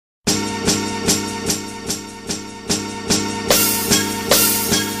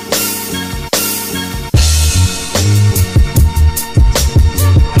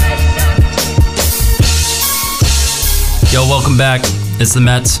back. It's the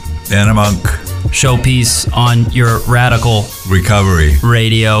Mets. And a monk. Showpiece on your Radical Recovery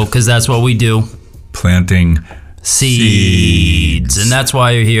Radio, because that's what we do. Planting seeds. And that's why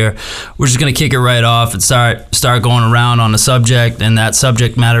you're here. We're just going to kick it right off and start going around on the subject, and that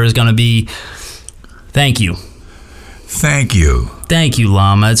subject matter is going to be thank you. Thank you. Thank you,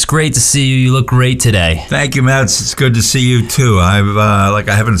 Llama. It's great to see you. You look great today. Thank you, Mets. It's good to see you, too. I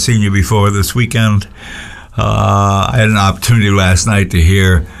haven't seen you before this weekend. I had an opportunity last night to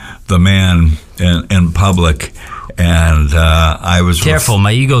hear the man in public, and I was... Careful,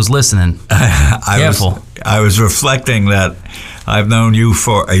 my ego's listening. Careful. I was reflecting that I've known you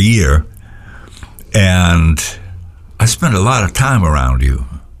for a year, and I spent a lot of time around you.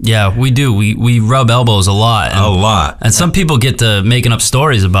 Yeah, we do. We rub elbows a lot. A lot. And some people get to making up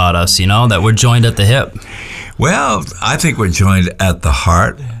stories about us, that we're joined at the hip. Well, I think we're joined at the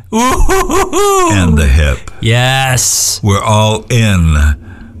heart and the hip. Yes. We're all in.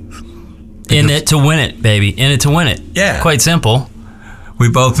 In it to win it, baby. In it to win it. Yeah. Quite simple.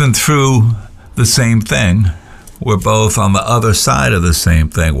 We've both been through the same thing. We're both on the other side of the same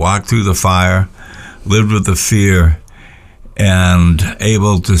thing. Walked through the fire, lived with the fear, and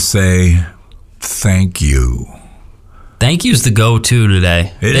able to say thank you. Thank you's the go-to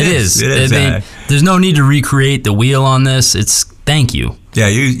today. It is. There's no need to recreate the wheel on this. It's thank you. Yeah,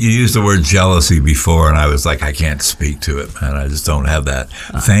 you used the word jealousy before, and I was like, I can't speak to it, man. I just don't have that.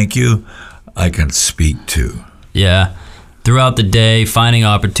 Thank you, I can speak to. Yeah. Throughout the day, finding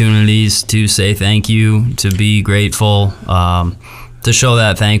opportunities to say thank you, to be grateful, to show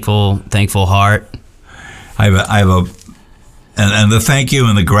that thankful heart. I have a and the thank you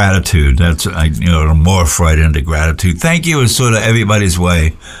and the gratitude. That's to morph right into gratitude. Thank you is sort of everybody's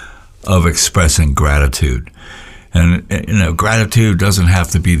way of expressing gratitude. And, gratitude doesn't have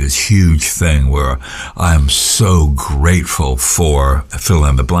to be this huge thing where I'm so grateful for fill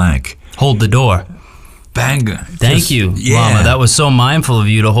in the blank. Hold the door. Bang. Thank you, Llama. That was so mindful of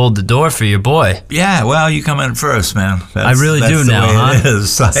you to hold the door for your boy. Yeah, well, you come in first, man. I really do now, huh? It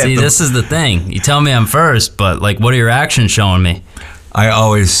is. See, this is the thing. You tell me I'm first, but, what are your actions showing me? I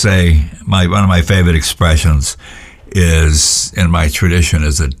always say, one of my favorite expressions is, in my tradition,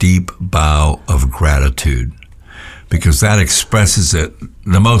 is a deep bow of gratitude. Because that expresses it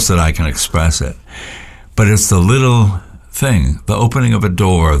the most that I can express it. But it's the little thing, the opening of a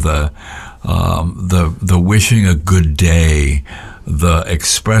door, the wishing a good day, the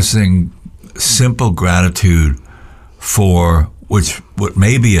expressing simple gratitude for what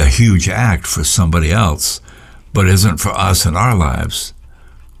may be a huge act for somebody else, but isn't for us in our lives,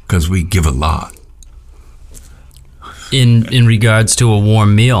 because we give a lot. In regards to a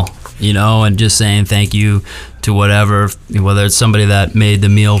warm meal, and just saying thank you to whatever, whether it's somebody that made the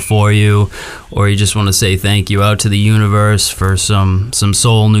meal for you, or you just want to say thank you out to the universe for some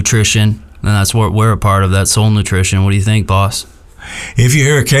soul nutrition. And that's what we're a part of, that soul nutrition. What do you think, boss? If you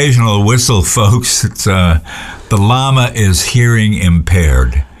hear occasional whistle, folks, it's the llama is hearing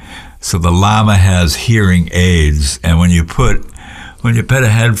impaired. So the llama has hearing aids, and when you put the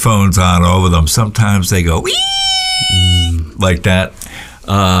headphones on over them, sometimes they go wee like that.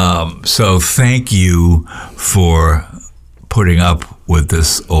 So thank you for putting up with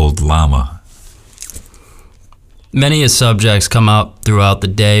this old llama. Many subjects come up throughout the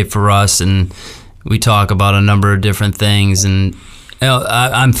day for us, and we talk about a number of different things. And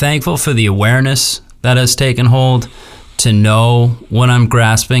I'm thankful for the awareness that has taken hold, to know when I'm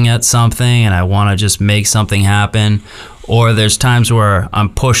grasping at something and I want to just make something happen, or there's times where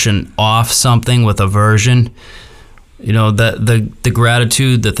I'm pushing off something with aversion. The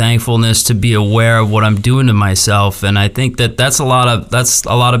gratitude, the thankfulness to be aware of what I'm doing to myself. And I think that's a lot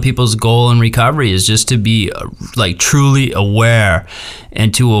of people's goal in recovery, is just to be truly aware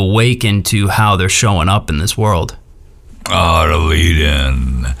and to awaken to how they're showing up in this world. Oh, to lead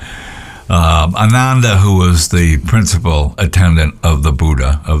in. Ananda, who was the principal attendant of the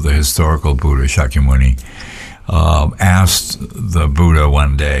Buddha, of the historical Buddha, Shakyamuni, asked the Buddha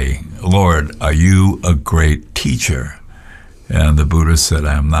one day, Lord, are you a great teacher? And the Buddha said,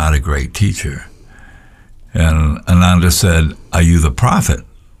 I'm not a great teacher. And Ananda said, are you the prophet?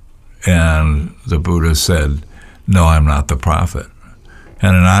 And the Buddha said, no, I'm not the prophet.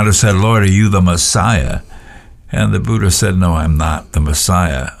 And Ananda said, Lord, are you the Messiah? And the Buddha said, no, I'm not the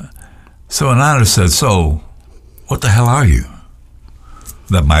Messiah. So Ananda said, so what the hell are you?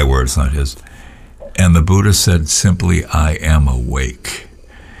 That my words, not his. And the Buddha said simply, I am awake.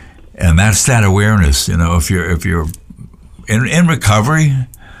 And that's that awareness. If you're in recovery,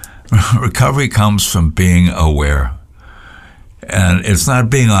 recovery comes from being aware. And it's not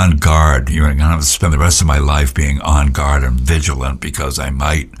being on guard. You're going to have to spend the rest of my life being on guard and vigilant because I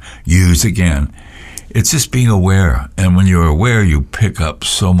might use again. It's just being aware. And when you're aware, you pick up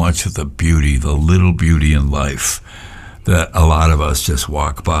so much of the beauty, the little beauty in life that a lot of us just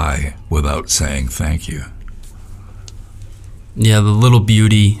walk by without saying thank you. Yeah, the little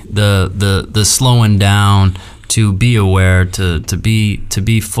beauty, the slowing down, to be aware, to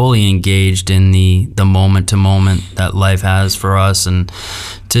be fully engaged in the moment to moment that life has for us, and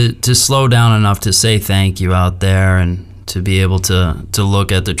to slow down enough to say thank you out there, and to be able to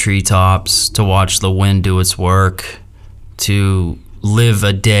look at the treetops, to watch the wind do its work, to live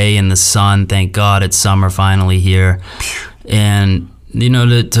a day in the sun. Thank God it's summer finally here. And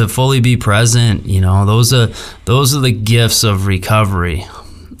to fully be present, those are the gifts of recovery.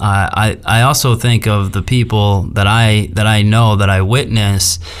 I also think of the people that I know, that I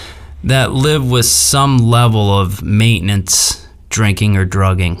witness, that live with some level of maintenance drinking or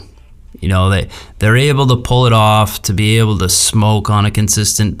drugging. They're able to pull it off, to be able to smoke on a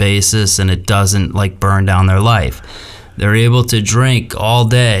consistent basis, and it doesn't burn down their life. They're able to drink all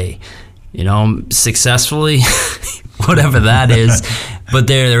day, successfully, whatever that is. But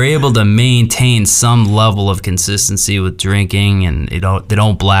they're able to maintain some level of consistency with drinking, and they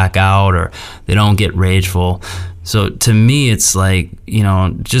don't black out, or they don't get rageful. So to me, it's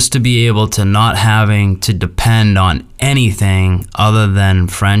just to be able to not having to depend on anything other than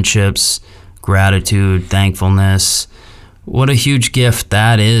friendships, gratitude, thankfulness. What a huge gift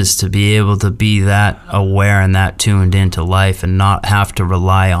that is, to be able to be that aware and that tuned into life and not have to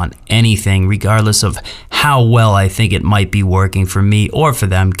rely on anything, regardless of how well I think it might be working for me or for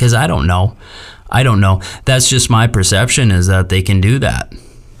them, because I don't know. That's just my perception, is that they can do that.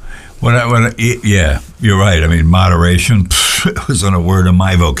 Yeah, you're right. I mean, moderation wasn't a word in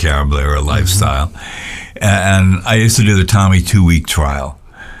my vocabulary or lifestyle. Mm-hmm. And I used to do the Tommy 2-week trial.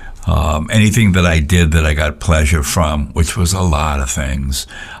 Anything that I did that I got pleasure from, which was a lot of things,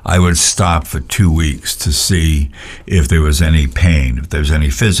 I would stop for 2 weeks to see if there was any pain, if there's any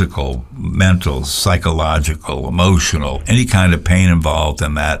physical, mental, psychological, emotional, any kind of pain involved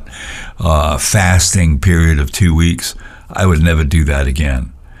in that fasting period of 2 weeks. I would never do that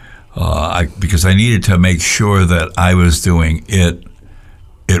again, because I needed to make sure that I was doing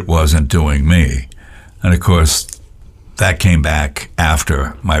it wasn't doing me. And of course, that came back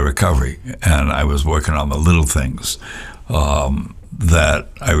after my recovery, and I was working on the little things that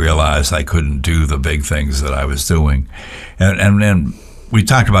I realized I couldn't do the big things that I was doing. And then we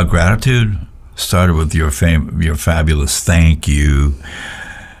talked about gratitude, started with your fabulous thank you.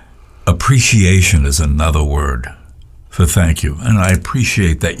 Appreciation is another word for thank you, and I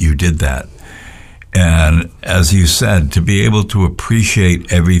appreciate that you did that. And as you said, to be able to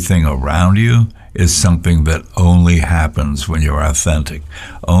appreciate everything around you is something that only happens when you're authentic,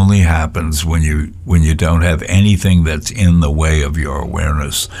 only happens when you don't have anything that's in the way of your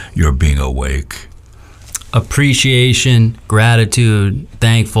awareness, your being awake. Appreciation, gratitude,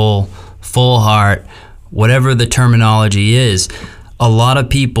 thankful, full heart, whatever the terminology is, a lot of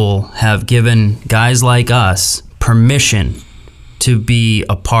people have given guys like us permission to be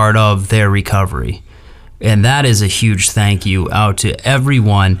a part of their recovery. And that is a huge thank you out to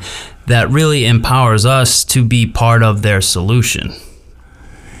everyone that really empowers us to be part of their solution.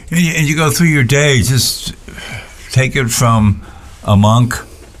 And you go through your day, just take it from a monk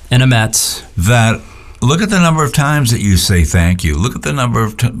and a Mets. That look at the number of times that you say thank you. Look at the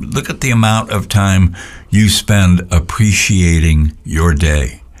look at the amount of time you spend appreciating your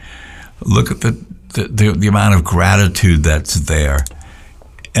day. Look at the amount of gratitude that's there.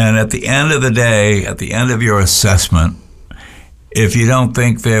 And at the end of the day, at the end of your assessment, if you don't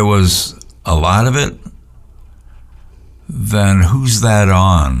think there was a lot of it, then who's that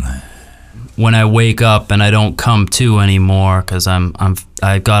on? When I wake up and I don't come to anymore because I've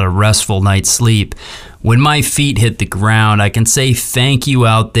got a restful night's sleep, when my feet hit the ground, I can say thank you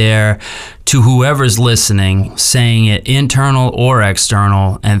out there to whoever's listening, saying it internal or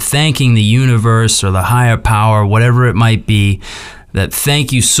external, and thanking the universe or the higher power, whatever it might be, that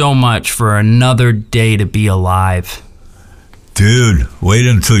thank you so much for another day to be alive. Dude, wait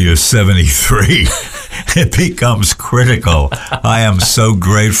until you're 73. It becomes critical. I am so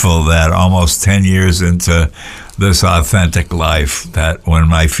grateful that almost 10 years into this authentic life, that when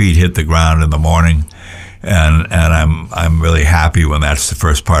my feet hit the ground in the morning, and I'm really happy when that's the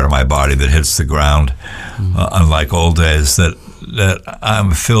first part of my body that hits the ground, unlike old days, that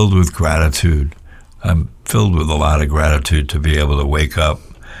I'm filled with gratitude. I'm filled with a lot of gratitude to be able to wake up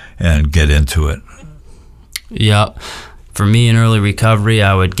and get into it. Yeah. For me in early recovery,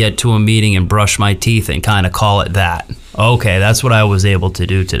 I would get to a meeting and brush my teeth and kind of call it that. okay, that's what I was able to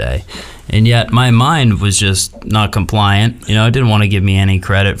do today. And yet my mind was just not compliant. You know, it didn't want to give me any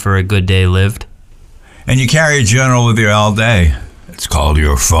credit for a good day lived. And you carry a journal with you all day. It's called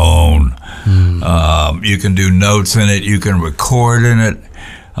your phone. You can do notes in it. You can record in it.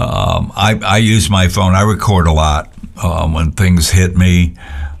 I use my phone. I record a lot when things hit me,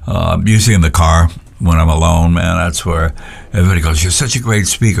 usually in the car when I'm alone, man. That's where everybody goes, you're such a great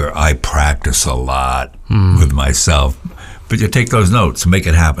speaker. I practice a lot with myself. But you take those notes and make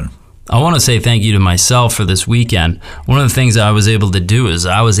it happen. I want to say thank you to myself for this weekend. One of the things I was able to do is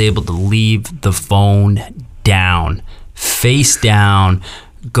I was able to leave the phone down, face down,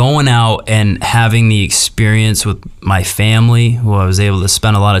 going out and having the experience with my family, who I was able to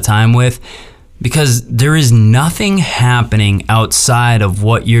spend a lot of time with, because there is nothing happening outside of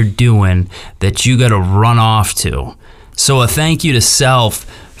what you're doing that you got to run off to. So a thank you to self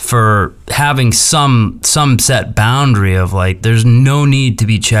for having some set boundary of like, there's no need to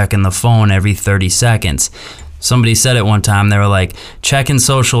be checking the phone every 30 seconds. Somebody said it one time, they were like, checking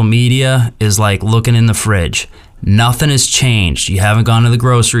social media is like looking in the fridge. Nothing has changed. You haven't gone to the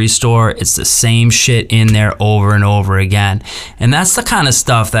grocery store. It's the same shit in there over and over again. And that's the kind of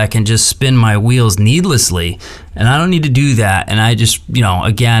stuff that can just spin my wheels needlessly. And I don't need to do that. And I just, you know,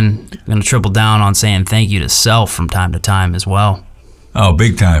 again, I'm going to triple down on saying thank you to self from time to time as well. Oh,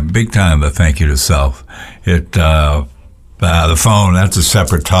 big time, the thank you to self. The phone, that's a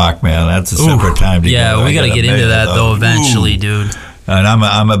separate talk, man. That's a separate time to Yeah, we got to get into that, though, eventually, dude. And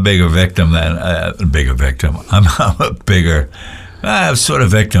I'm a bigger victim than I'm sort of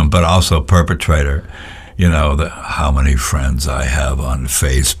victim, but also perpetrator. You know, how many friends I have on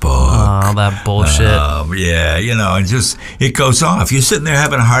Facebook. Oh, that bullshit. Yeah, you know, and just, it goes off. You're sitting there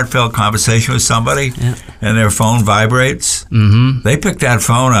having a heartfelt conversation with somebody, and their phone vibrates. Mm-hmm. They pick that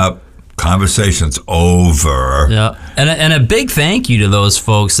phone up, conversation's over. Yeah, and a big thank you to those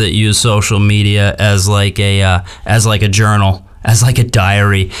folks that use social media as like a journal, as like a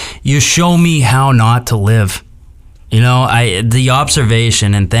diary. You show me how not to live. You know, the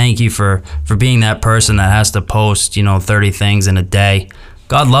observation, and thank you for being that person that has to post, 30 things in a day.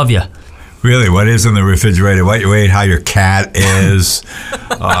 God love you. Really, what is in the refrigerator? What you ate? How your cat is?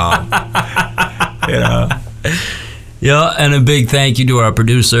 Yeah, and a big thank you to our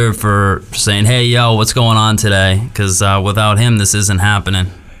producer for saying, "Hey, yo, what's going on today?" Because without him, this isn't happening.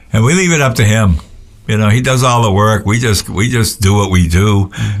 And we leave it up to him. You know, he does all the work. We just do what we do.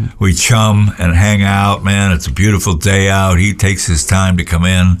 Mm-hmm. We chum and hang out, man. It's a beautiful day out. He takes his time to come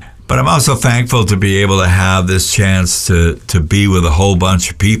in. But I'm also thankful to be able to have this chance to be with a whole bunch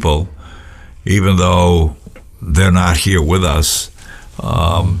of people, even though they're not here with us.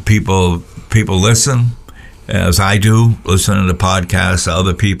 People listen, as I do, listening to podcasts.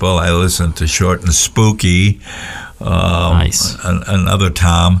 Other people, I listen to Short and Spooky. Nice. Another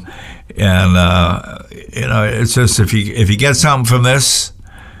Tom. And, it's just, if you get something from this,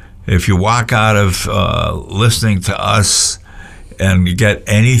 if you walk out of listening to us and you get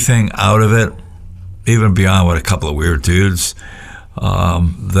anything out of it, even beyond what a couple of weird dudes,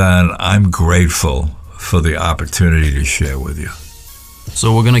 then I'm grateful for the opportunity to share with you.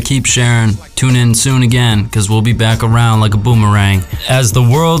 So we're going to keep sharing. Tune in soon again, because we'll be back around like a boomerang. As the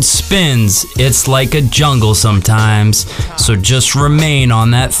world spins, it's like a jungle sometimes. So just remain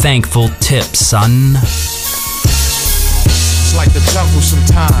on that thankful tip, son. It's like the jungle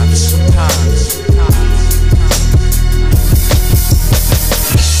sometimes.